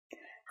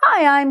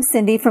Hi, I'm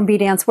Cindy from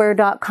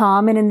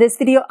bdancewear.com, and in this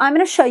video I'm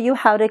going to show you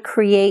how to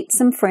create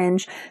some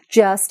fringe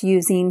just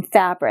using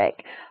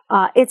fabric.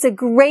 It's a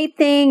great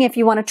thing if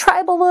you want a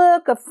tribal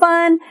look, a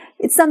fun.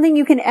 It's something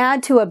you can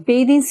add to a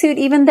bathing suit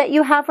even that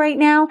you have right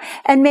now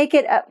and make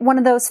it one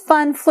of those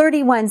fun,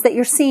 flirty ones that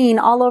you're seeing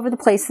all over the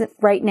place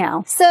right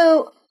now.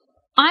 So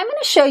I'm going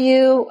to show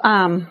you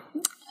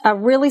a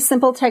really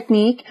simple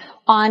technique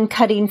on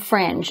cutting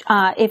fringe.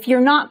 If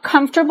you're not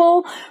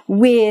comfortable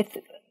with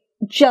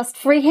just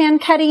freehand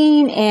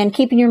cutting and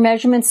keeping your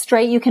measurements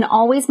straight, you can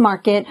always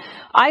mark it.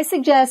 I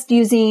suggest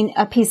using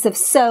a piece of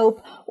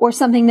soap or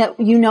something that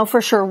you know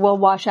for sure will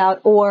wash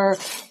out, or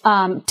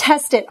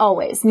test it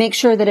always. Make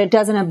sure that it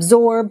doesn't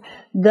absorb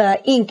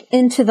the ink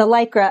into the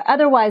Lycra.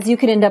 Otherwise, you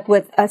could end up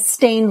with a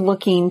stained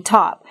looking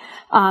top.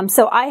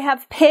 So I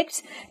have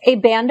picked a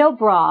bandeau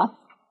bra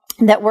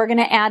that we're going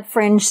to add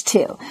fringe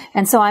to.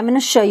 And so I'm going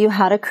to show you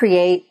how to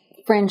create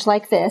fringe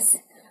like this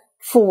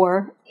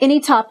for any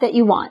top that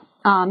you want.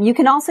 You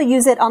can also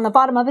use it on the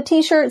bottom of a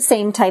t-shirt,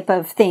 same type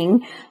of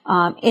thing.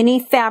 Any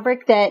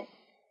fabric that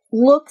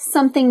looks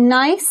something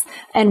nice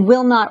and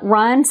will not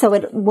run, so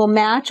it will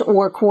match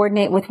or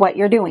coordinate with what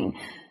you're doing.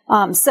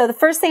 So the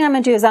first thing I'm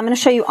going to do is I'm going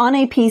to show you on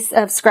a piece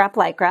of scrap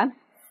Lycra.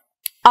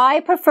 I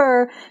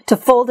prefer to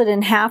fold it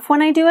in half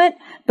when I do it,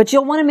 but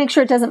you'll want to make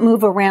sure it doesn't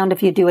move around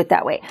if you do it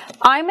that way.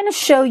 I'm going to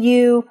show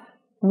you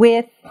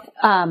with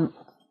a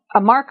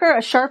marker,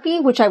 a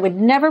Sharpie, which I would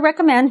never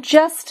recommend,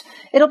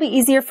 it'll be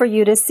easier for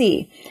you to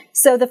see.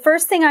 So the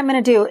first thing I'm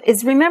going to do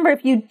is, remember,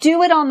 if you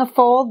do it on the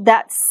fold,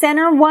 that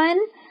center one,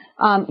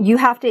 you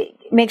have to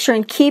make sure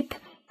and keep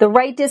the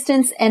right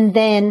distance and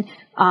then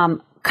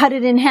cut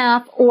it in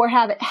half or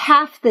have it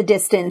half the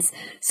distance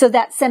so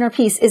that center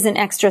piece isn't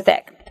extra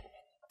thick.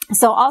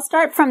 So I'll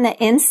start from the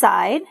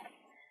inside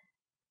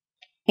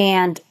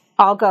and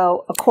I'll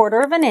go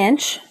 1/4 of an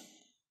inch.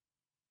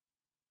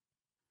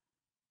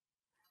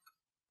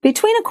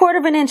 Between 1/4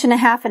 of an inch and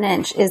 1/2 an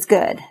inch is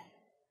good.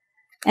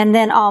 And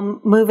then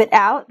I'll move it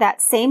out that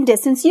same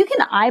distance. You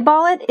can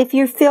eyeball it if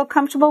you feel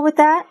comfortable with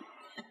that.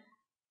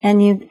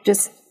 And you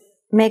just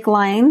make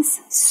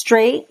lines,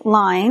 straight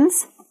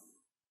lines,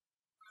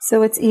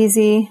 so it's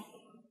easy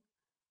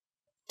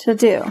to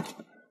do.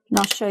 And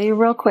I'll show you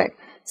real quick.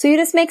 So you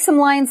just make some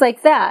lines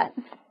like that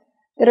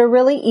are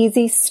really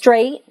easy,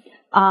 straight.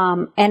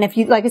 And if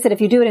you, like I said, if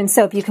you do it in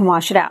soap, you can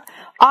wash it out.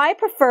 I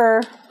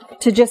prefer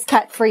to just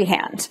cut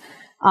freehand,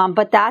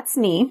 but that's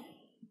me.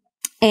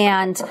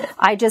 And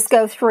I just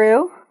go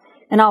through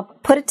and I'll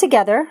put it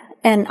together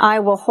and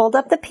I will hold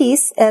up the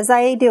piece as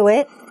I do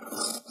it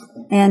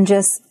and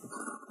just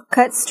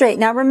cut straight.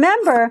 Now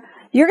remember,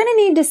 you're going to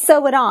need to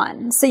sew it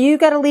on. So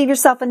you've got to leave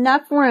yourself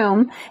enough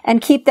room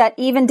and keep that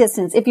even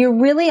distance. If you're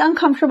really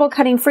uncomfortable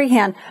cutting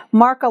freehand,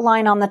 mark a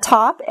line on the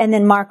top and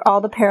then mark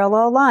all the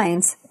parallel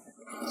lines.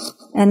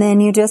 And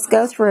then you just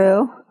go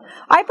through.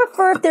 I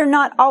prefer if they're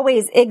not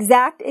always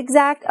exact,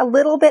 a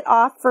little bit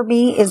off for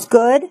me is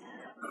good.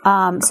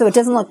 So it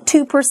doesn't look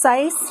too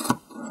precise,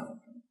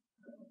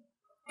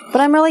 but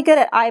I'm really good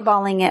at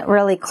eyeballing it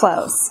really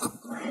close.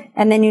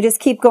 And then you just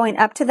keep going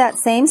up to that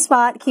same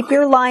spot. Keep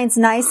your lines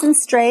nice and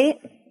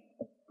straight.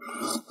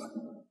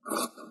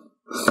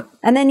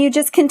 And then you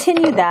just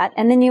continue that,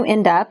 and then you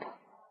end up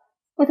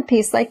with a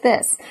piece like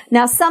this.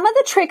 Now, some of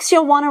the tricks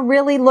you'll want to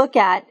really look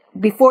at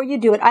before you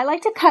do it. I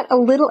like to cut a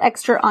little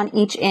extra on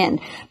each end,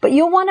 but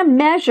you'll want to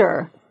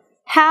measure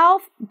how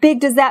big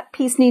does that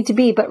piece need to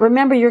be? But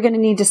remember, you're going to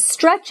need to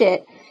stretch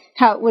it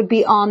how it would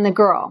be on the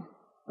girl.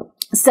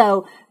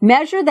 So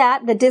measure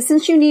that, the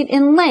distance you need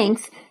in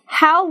length.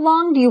 How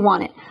long do you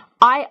want it?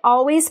 I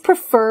always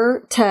prefer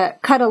to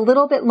cut a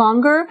little bit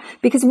longer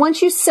because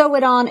once you sew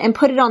it on and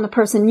put it on the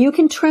person, you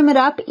can trim it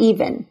up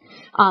even.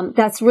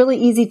 That's really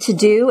easy to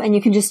do, and you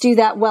can just do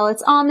that while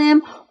it's on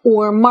them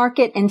or mark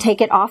it and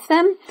take it off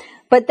them.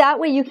 But that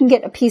way you can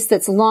get a piece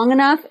that's long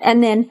enough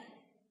and then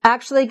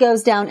actually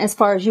goes down as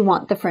far as you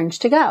want the fringe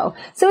to go.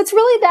 So it's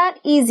really that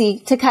easy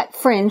to cut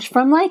fringe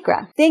from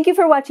Lycra. Thank you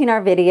for watching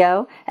our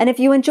video. And if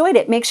you enjoyed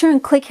it, make sure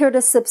and click here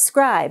to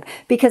subscribe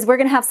because we're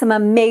going to have some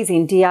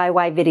amazing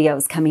DIY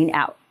videos coming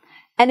out.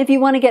 And if you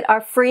want to get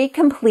our free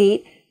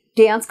complete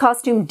dance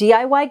costume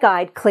DIY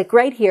guide, click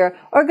right here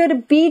or go to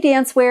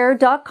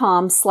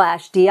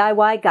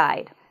bdancewear.com/DIY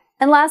guide.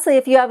 And lastly,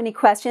 if you have any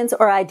questions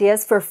or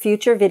ideas for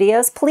future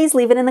videos, please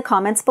leave it in the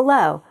comments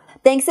below.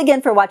 Thanks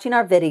again for watching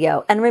our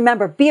video. And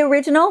remember, be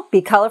original,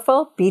 be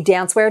colorful,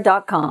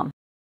 bdancewear.com.